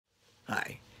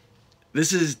Hi,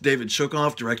 this is David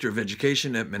Shukoff, Director of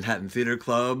Education at Manhattan Theater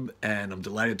Club, and I'm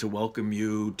delighted to welcome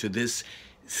you to this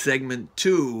segment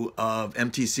 2 of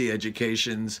MTC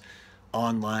Education's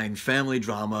online family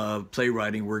drama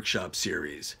playwriting workshop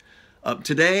series.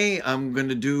 Today, I'm going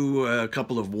to do a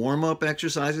couple of warm-up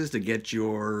exercises to get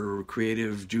your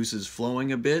creative juices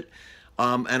flowing a bit.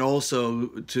 And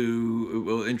also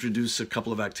we'll introduce a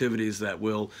couple of activities that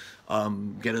will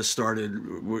get us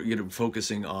started,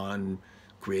 focusing on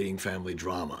creating family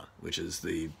drama, which is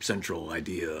the central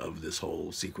idea of this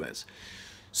whole sequence.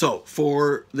 So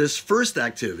for this first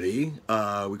activity,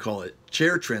 we call it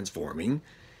chair transforming.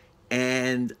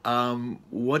 And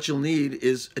what you'll need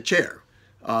is a chair,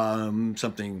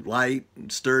 something light,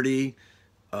 sturdy,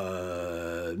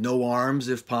 no arms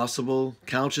if possible.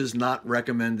 Couch is not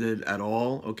recommended at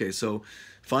all. Okay, so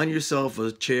find yourself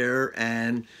a chair,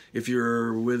 and if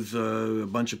you're with a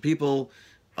bunch of people,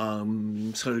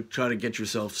 sort of try to get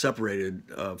yourself separated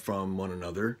from one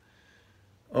another.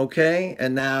 Okay,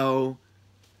 and now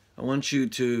I want you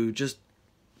to just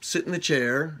sit in the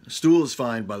chair. A stool is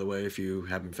fine, by the way, if you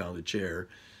haven't found a chair.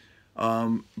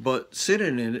 But sit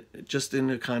in it just in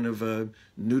a kind of a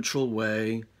neutral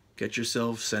way. Get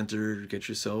yourself centered, get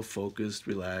yourself focused,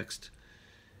 relaxed.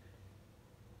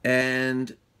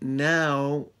 And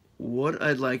now what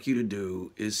I'd like you to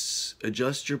do is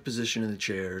adjust your position in the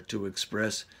chair to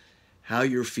express how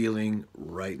you're feeling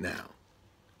right now.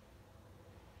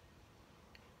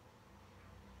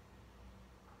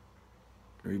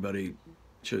 Everybody,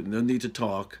 no need to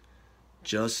talk,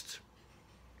 just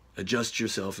adjust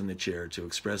yourself in the chair to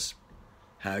express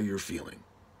how you're feeling.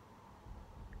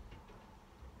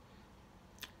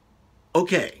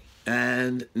 Okay,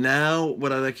 and now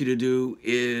what I'd like you to do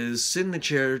is sit in the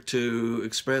chair to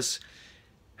express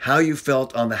how you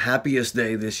felt on the happiest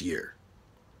day this year.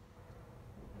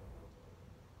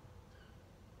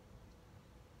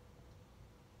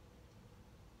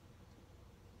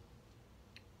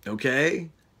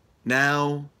 Okay,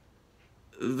 now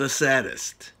the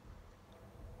saddest.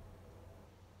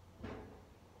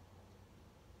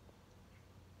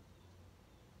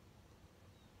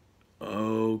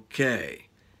 Okay,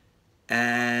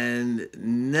 and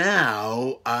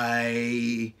now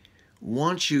I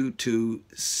want you to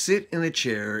sit in a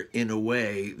chair in a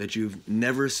way that you've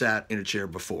never sat in a chair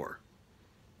before.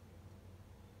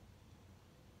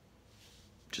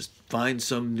 Just find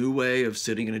some new way of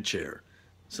sitting in a chair,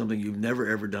 something you've never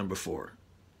ever done before.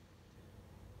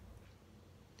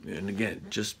 And again,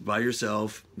 just by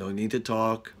yourself, no need to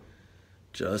talk,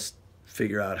 just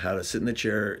figure out how to sit in the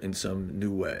chair in some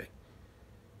new way.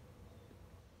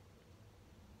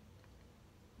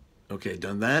 Okay,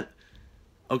 done that?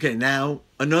 Okay, now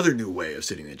another new way of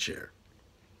sitting in a chair.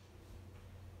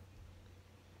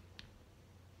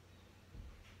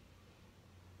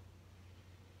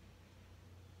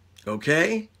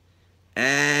 Okay,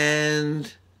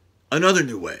 and another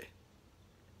new way.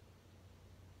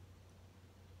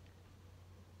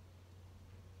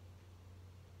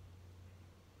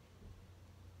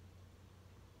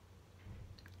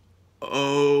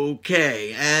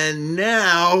 Okay, and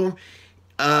now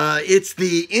it's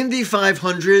the Indy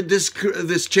 500.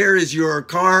 This chair is your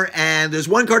car, and there's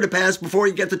one car to pass before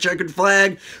you get the checkered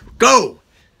flag. Go!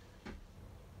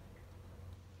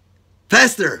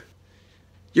 Faster!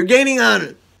 You're gaining on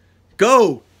it.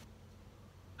 Go!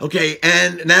 Okay,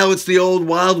 and now it's the old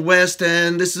Wild West,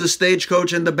 and this is a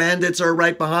stagecoach, and the bandits are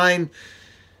right behind.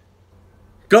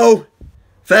 Go!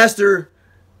 Faster!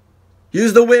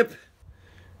 Use the whip!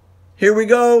 Here we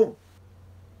go!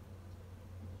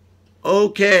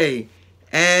 Okay,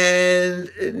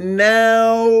 and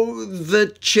now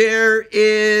the chair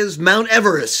is Mount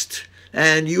Everest,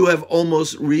 and you have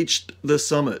almost reached the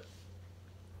summit.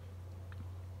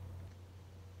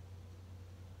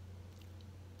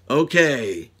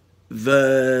 Okay,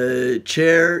 the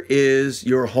chair is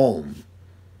your home.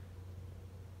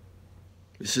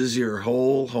 This is your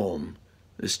whole home,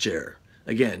 this chair.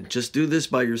 Again, just do this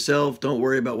by yourself. Don't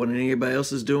worry about what anybody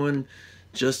else is doing.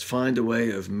 Just find a way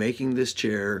of making this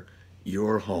chair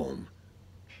your home.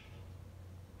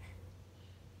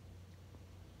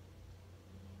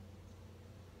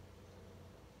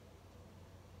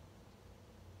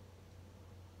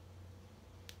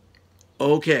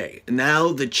 Okay,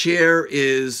 now the chair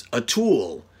is a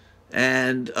tool,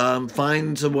 and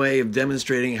find a way of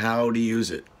demonstrating how to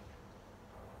use it.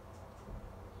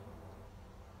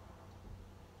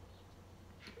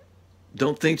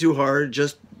 Don't think too hard,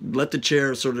 just let the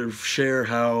chair sort of share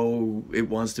how it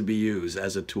wants to be used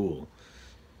as a tool.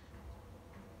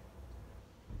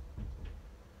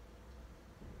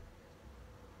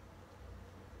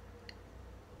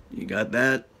 You got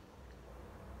that?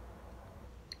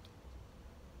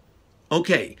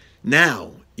 Okay,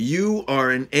 now you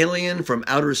are an alien from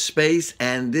outer space,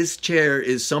 and this chair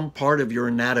is some part of your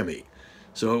anatomy.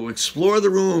 So explore the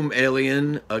room,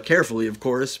 alien, carefully, of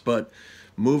course, but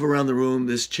move around the room.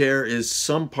 This chair is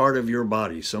some part of your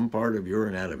body, some part of your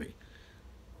anatomy.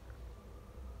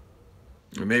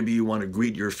 Or maybe you want to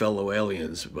greet your fellow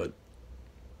aliens, but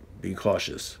be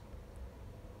cautious.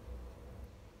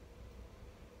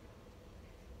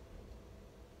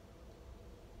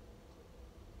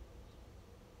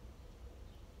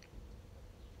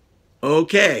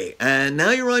 Okay, and now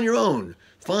you're on your own.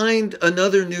 Find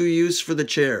another new use for the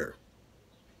chair.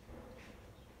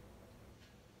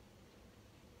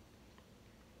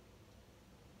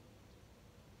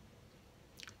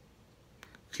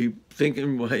 Keep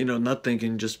thinking, not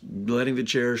thinking, just letting the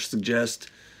chair suggest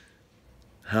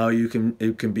how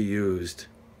it can be used.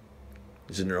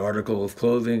 Is it an article of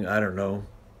clothing? I don't know.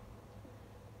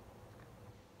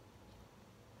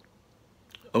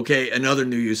 Okay, another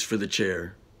new use for the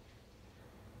chair.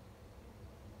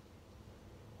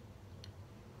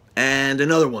 And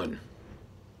another one.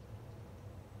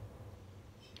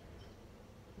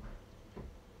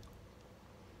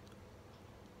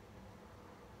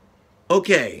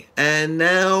 Okay, and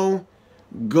now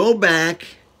go back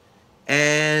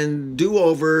and do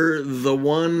over the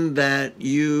one that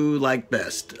you like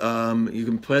best. You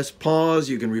can press pause,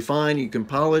 you can refine, you can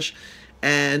polish,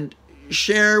 and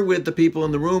share with the people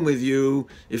in the room with you,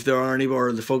 if there are any,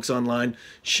 or the folks online,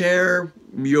 share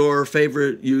your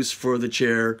favorite use for the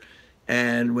chair.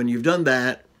 And when you've done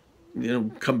that,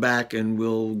 come back and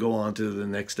we'll go on to the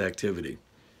next activity.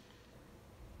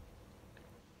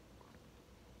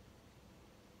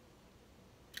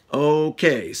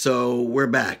 Okay, so we're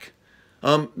back.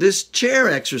 This chair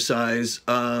exercise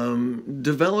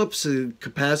develops a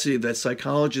capacity that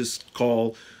psychologists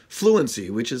call fluency,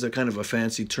 which is a kind of a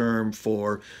fancy term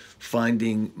for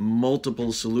finding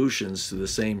multiple solutions to the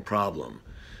same problem.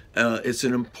 It's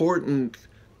an important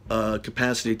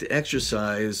capacity to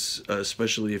exercise,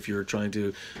 especially if you're trying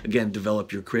to, again,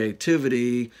 develop your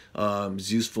creativity.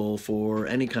 It's useful for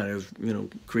any kind of,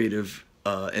 creative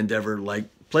endeavor like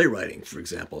playwriting, for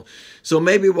example. So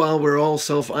maybe while we're all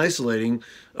self-isolating,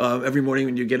 every morning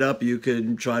when you get up, you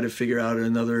could try to figure out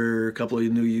another couple of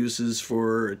new uses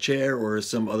for a chair or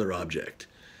some other object.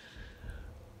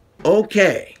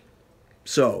 Okay,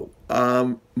 so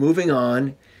moving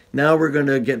on. Now we're going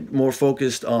to get more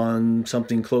focused on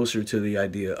something closer to the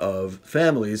idea of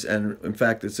families. And in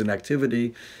fact, it's an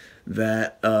activity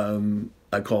that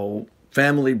I call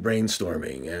family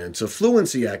brainstorming. And it's a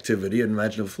fluency activity, an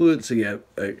imaginative fluency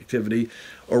activity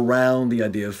around the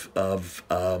idea of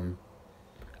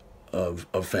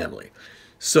family.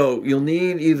 So you'll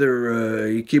need either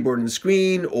a keyboard and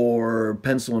screen or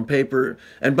pencil and paper.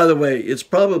 And by the way, it's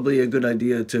probably a good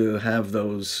idea to have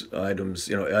those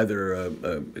items, either a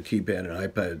keypad, an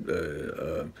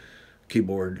iPad,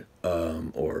 keyboard,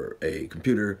 or a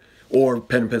computer, or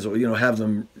pen and pencil. Have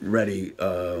them ready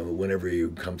whenever you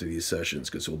come to these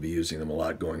sessions, because we'll be using them a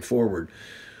lot going forward.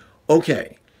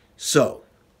 Okay, so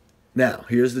now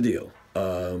here's the deal.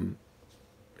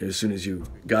 As soon as you've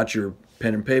got your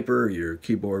pen and paper, your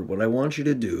keyboard, what I want you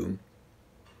to do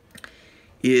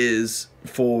is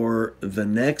for the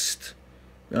next,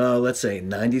 let's say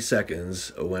 90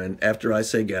 seconds, after I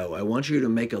say go, I want you to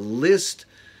make a list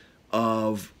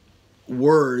of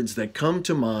words that come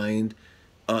to mind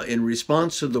in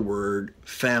response to the word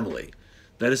family.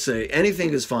 That is, say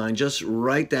anything is fine. Just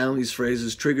write down these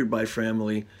phrases triggered by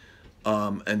family,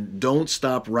 and don't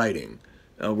stop writing.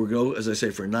 We'll go, as I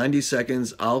say, for 90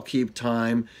 seconds. I'll keep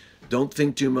time. Don't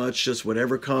think too much. Just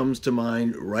whatever comes to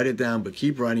mind, write it down, but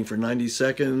keep writing for 90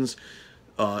 seconds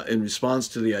in response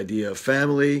to the idea of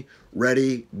family.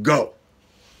 Ready, go.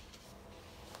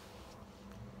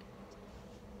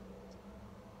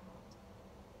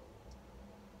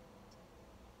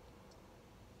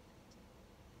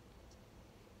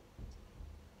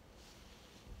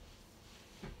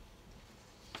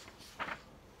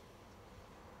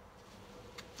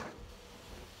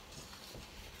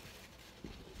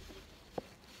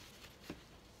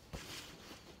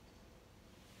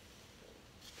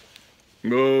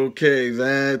 Okay,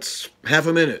 that's half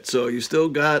a minute. So you still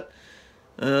got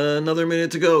another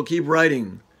minute to go. Keep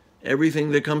writing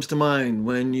everything that comes to mind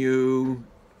when you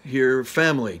hear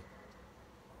family.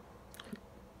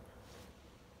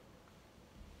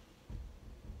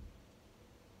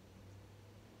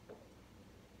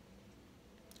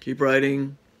 Keep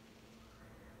writing.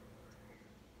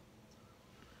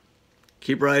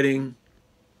 Keep writing.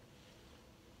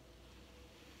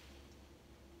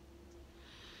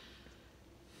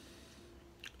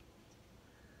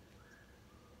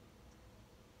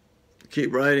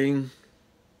 Keep writing.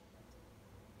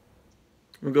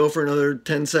 We'll go for another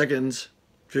 10 seconds.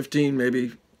 15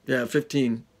 maybe. Yeah,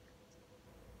 15.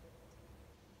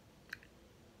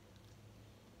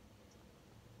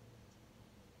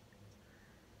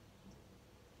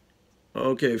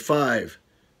 Okay, 5,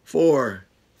 4,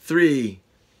 3,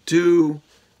 2,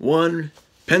 1.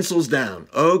 Pencils down.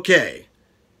 Okay.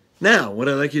 Now, what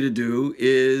I'd like you to do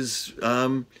is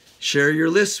share your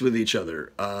lists with each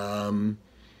other.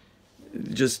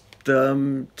 Just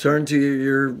turn to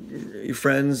your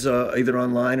friends, either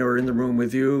online or in the room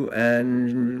with you,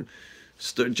 and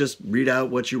just read out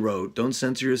what you wrote. Don't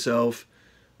censor yourself.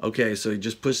 Okay, so you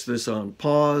just push this on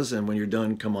pause, and when you're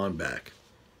done, come on back.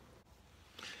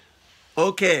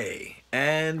 Okay,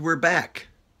 and we're back.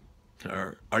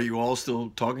 Are you all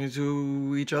still talking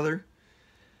to each other?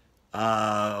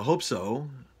 Hope so.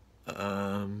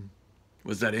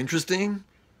 Was that interesting?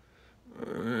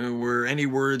 Were any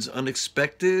words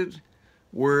unexpected?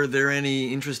 Were there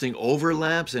any interesting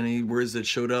overlaps? Any words that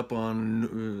showed up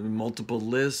on multiple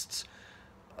lists?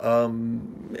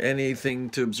 Anything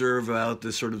to observe about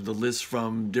the sort of the lists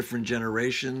from different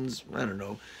generations? I don't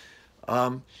know.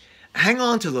 Hang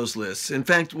on to those lists. In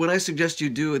fact, what I suggest you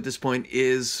do at this point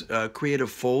is create a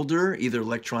folder, either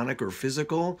electronic or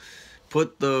physical.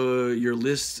 Put your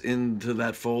lists into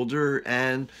that folder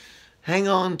and hang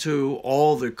on to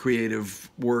all the creative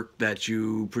work that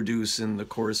you produce in the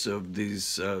course of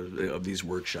these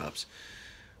workshops.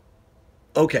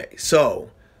 Okay, so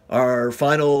our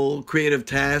final creative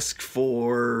task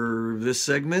for this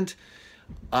segment.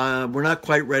 We're not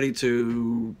quite ready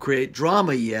to create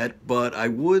drama yet, but I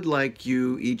would like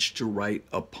you each to write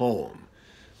a poem.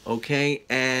 Okay,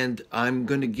 and I'm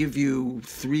going to give you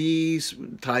three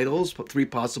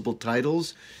possible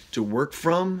titles to work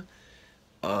from,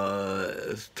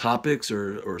 topics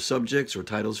or subjects or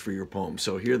titles for your poem.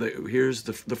 So here's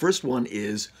the first one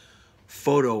is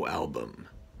photo album.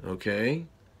 Okay,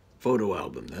 photo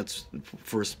album. That's the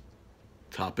first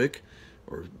topic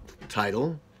or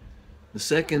title. The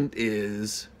second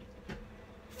is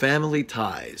family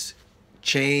ties,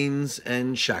 chains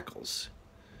and shackles.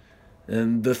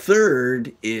 And the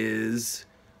third is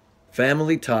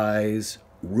family ties,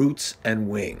 roots and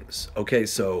wings. Okay,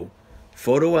 so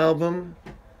photo album,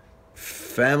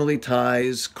 family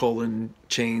ties,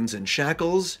 chains and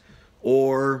shackles,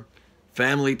 or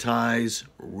family ties,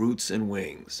 roots and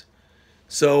wings.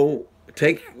 So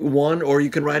take one, or you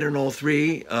can write in all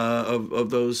three of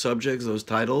those subjects, those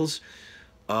titles,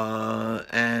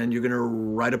 and you're going to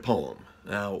write a poem.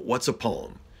 Now, what's a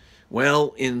poem?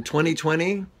 Well, in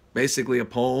 2020, basically a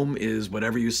poem is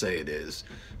whatever you say it is.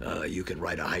 You can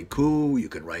write a haiku, you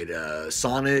can write a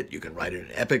sonnet, you can write an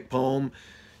epic poem,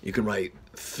 you can write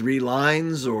 3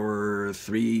 lines or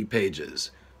 3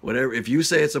 pages. Whatever. If you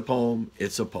say it's a poem,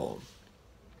 it's a poem.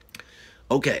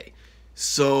 Okay,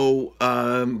 so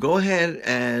go ahead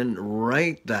and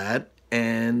write that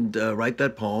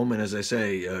poem, and as I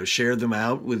say, share them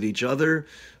out with each other.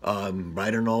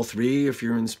 Write in all 3 if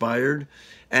you're inspired.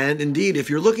 And indeed, if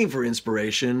you're looking for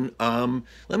inspiration,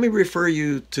 let me refer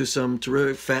you to some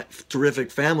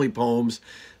terrific family poems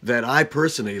that I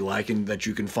personally like and that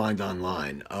you can find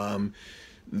online.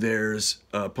 There's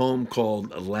a poem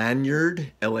called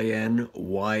Lanyard, Lanyard,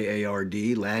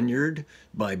 Lanyard,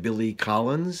 by Billy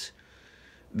Collins.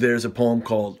 There's a poem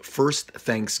called First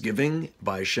Thanksgiving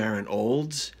by Sharon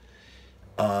Olds.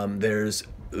 There's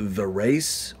The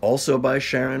Race, also by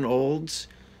Sharon Olds.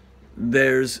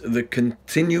 There's The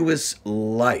Continuous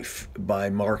Life by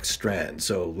Mark Strand.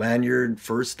 So Lanyard,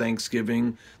 First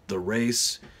Thanksgiving, The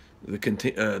Race, The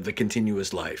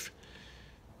Continuous Life.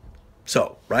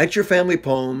 So write your family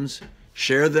poems,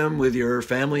 share them with your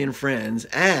family and friends,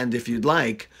 and if you'd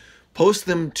like, post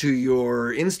them to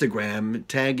your Instagram,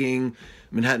 tagging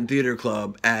Manhattan Theater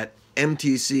Club at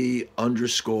MTC_NYC.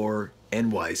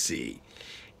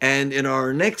 And in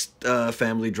our next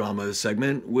family drama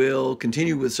segment, we'll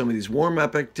continue with some of these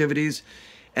warm-up activities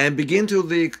and begin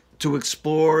to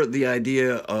explore the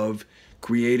idea of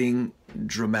creating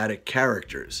dramatic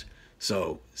characters.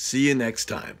 So, see you next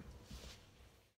time.